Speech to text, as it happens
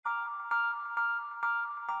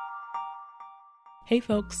Hey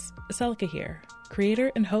folks, Aselika here,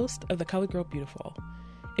 creator and host of The Colored Girl Beautiful.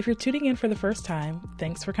 If you're tuning in for the first time,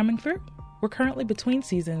 thanks for coming through. We're currently between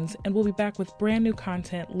seasons and we'll be back with brand new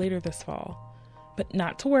content later this fall. But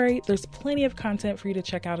not to worry, there's plenty of content for you to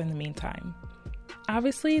check out in the meantime.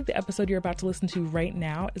 Obviously, the episode you're about to listen to right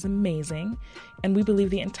now is amazing, and we believe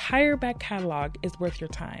the entire back catalog is worth your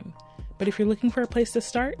time. But if you're looking for a place to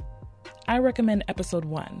start, I recommend episode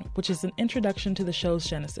 1, which is an introduction to the show's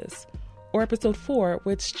genesis, or episode 4,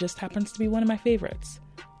 which just happens to be one of my favorites.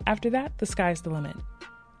 After that, the sky's the limit.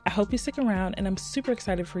 I hope you stick around, and I'm super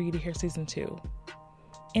excited for you to hear season 2.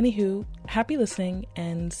 Anywho, happy listening,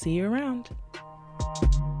 and see you around.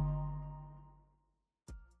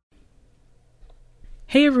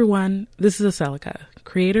 Hey everyone, this is Aselika,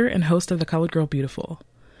 creator and host of The Colored Girl Beautiful.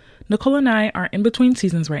 Nicole and I are in between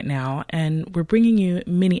seasons right now, and we're bringing you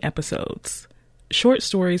mini episodes. Short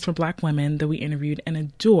stories from Black women that we interviewed and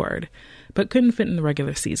adored, but couldn't fit in the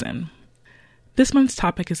regular season. This month's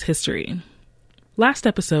topic is history. Last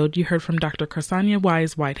episode, you heard from Dr. Carsania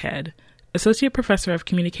Wise Whitehead, Associate Professor of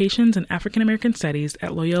Communications and African American Studies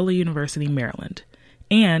at Loyola University, Maryland,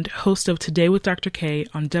 and host of Today with Dr. K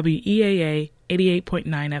on WEAA 88.9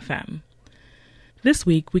 FM. This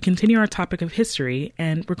week, we continue our topic of history,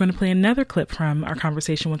 and we're going to play another clip from our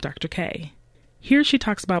conversation with Dr. K. Here she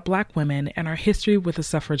talks about Black women and our history with the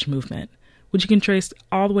suffrage movement, which you can trace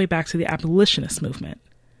all the way back to the abolitionist movement.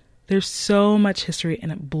 There's so much history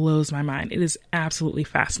and it blows my mind. It is absolutely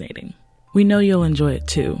fascinating. We know you'll enjoy it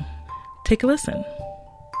too. Take a listen.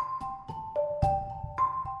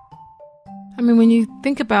 I mean, when you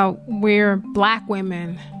think about where Black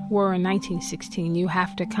women were in 1916, you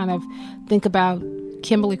have to kind of think about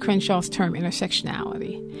Kimberly Crenshaw's term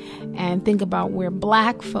intersectionality and think about where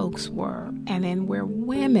Black folks were and then where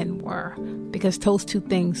women were, because those two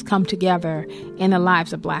things come together in the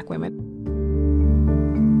lives of Black women.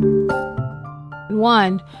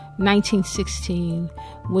 1916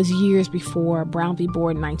 was years before Brown v.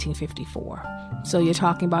 Board in 1954. So you're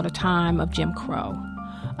talking about a time of Jim Crow,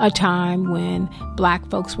 a time when Black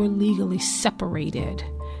folks were legally separated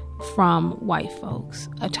from white folks,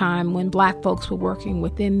 a time when Black folks were working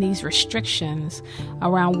within these restrictions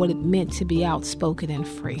around what it meant to be outspoken and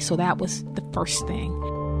free. So that was the first thing.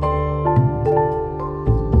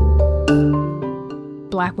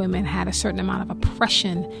 Black women had a certain amount of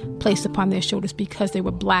oppression placed upon their shoulders because they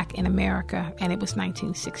were Black in America, and it was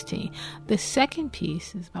 1916. The second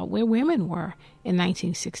piece is about where women were in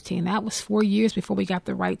 1916. That was 4 years before we got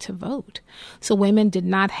the right to vote. So women did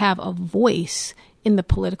not have a voice in the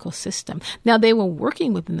political system. Now, they were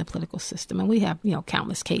working within the political system, and we have,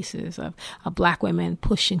 countless cases of Black women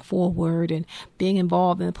pushing forward and being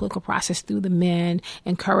involved in the political process through the men,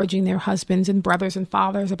 encouraging their husbands and brothers and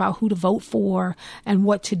fathers about who to vote for and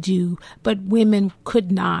what to do. But women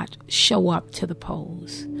could not show up to the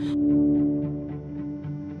polls.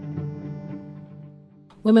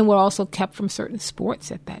 Women were also kept from certain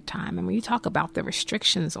sports at that time. And when you talk about the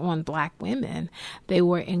restrictions on Black women, they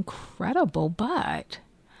were incredible, but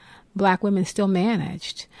Black women still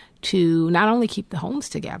managed to not only keep the homes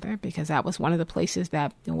together, because that was one of the places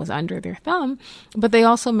that was under their thumb, but they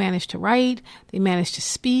also managed to write, they managed to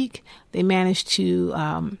speak, they managed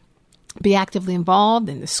to be actively involved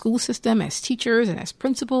in the school system as teachers and as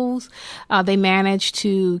principals. They managed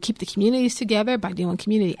to keep the communities together by doing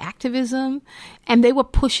community activism. And they were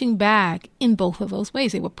pushing back in both of those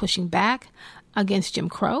ways. They were pushing back against Jim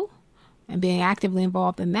Crow and being actively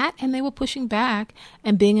involved in that. And they were pushing back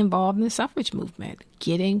and being involved in the suffrage movement,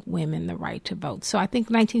 getting women the right to vote. So I think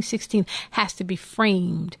 1916 has to be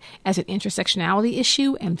framed as an intersectionality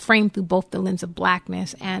issue and framed through both the lens of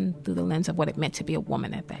Blackness and through the lens of what it meant to be a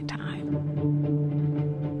woman at that time.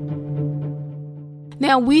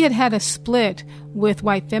 Now, we had a split with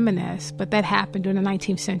white feminists, but that happened during the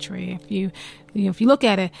 19th century. If you look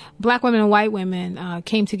at it, Black women and white women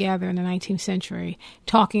came together in the 19th century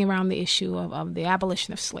talking around the issue of the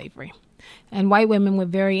abolition of slavery. And white women were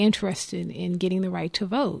very interested in getting the right to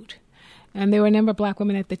vote. And there were a number of Black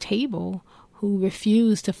women at the table who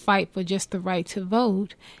refused to fight for just the right to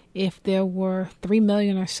vote if there were 3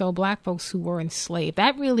 million or so Black folks who were enslaved.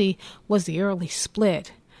 That really was the early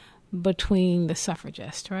split between the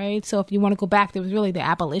suffragists, right? So if you want to go back, there was really the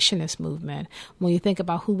abolitionist movement. When you think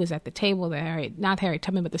about who was at the table there, not Harriet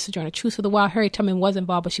Tubman, but the Sojourner Truth of the While. Harriet Tubman was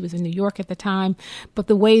involved, but she was in New York at the time. But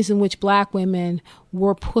the ways in which Black women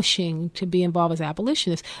were pushing to be involved as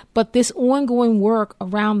abolitionists. But this ongoing work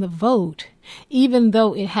around the vote, even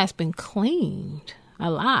though it has been claimed a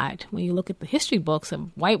lot. When you look at the history books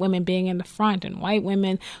of white women being in the front and white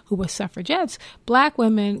women who were suffragettes, black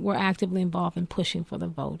women were actively involved in pushing for the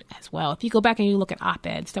vote as well. If you go back and you look at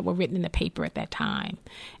op-eds that were written in the paper at that time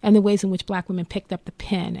and the ways in which black women picked up the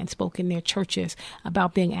pen and spoke in their churches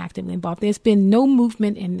about being actively involved, there's been no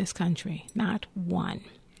movement in this country, not one.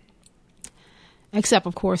 Except,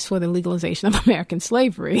 of course, for the legalization of American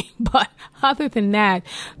slavery. But other than that,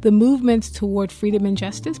 the movements toward freedom and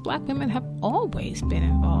justice, black women have always been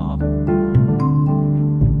involved.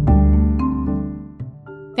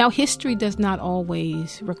 Now, history does not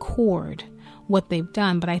always record what they've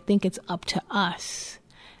done, but I think it's up to us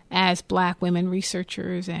as black women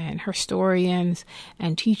researchers and historians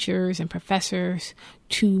and teachers and professors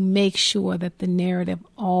to make sure that the narrative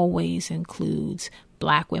always includes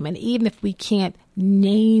black women, even if we can't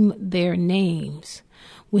name their names.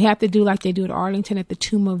 We have to do like they do at Arlington at the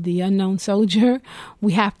Tomb of the Unknown Soldier.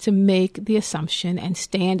 We have to make the assumption and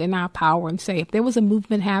stand in our power and say, if there was a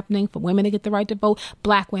movement happening for women to get the right to vote,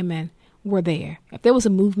 black women were there. If there was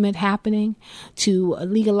a movement happening to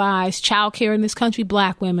legalize childcare in this country,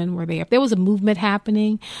 black women were there. If there was a movement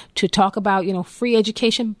happening to talk about, free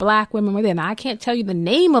education, black women were there. Now, I can't tell you the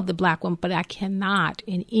name of the black woman, but I cannot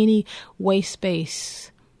in any way,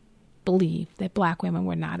 space, believe that black women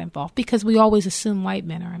were not involved, because we always assume white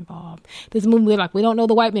men are involved. There's a movement we're like, we don't know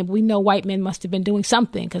the white men, but we know white men must have been doing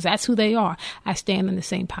something because that's who they are. I stand in the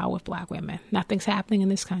same power with black women. Nothing's happening in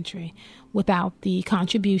this country without the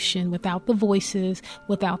contribution, without the voices,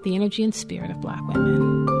 without the energy and spirit of black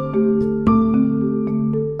women.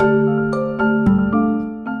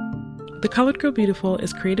 The Colored Girl Beautiful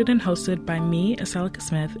is created and hosted by me, Asalika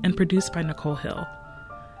Smith, and produced by Nicole Hill.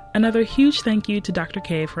 Another huge thank you to Dr.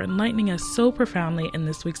 K for enlightening us so profoundly in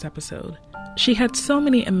this week's episode. She had so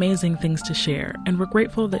many amazing things to share, and we're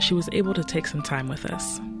grateful that she was able to take some time with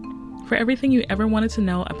us. For everything you ever wanted to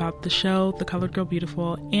know about the show, The Colored Girl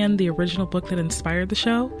Beautiful, and the original book that inspired the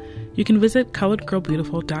show, you can visit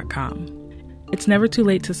coloredgirlbeautiful.com. It's never too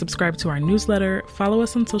late to subscribe to our newsletter, follow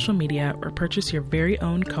us on social media, or purchase your very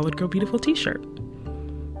own Colored Girl Beautiful t-shirt.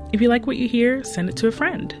 If you like what you hear, send it to a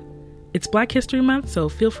friend. It's Black History Month, so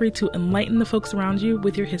feel free to enlighten the folks around you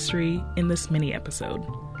with your history in this mini episode.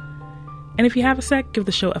 And if you have a sec, give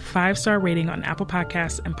the show a 5-star rating on Apple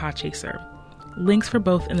Podcasts and Podchaser. Links for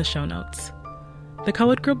both in the show notes. The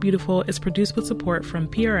Colored Girl Beautiful is produced with support from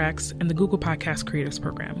PRX and the Google Podcast Creators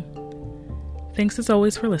Program. Thanks as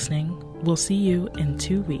always for listening. We'll see you in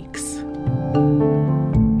 2 weeks.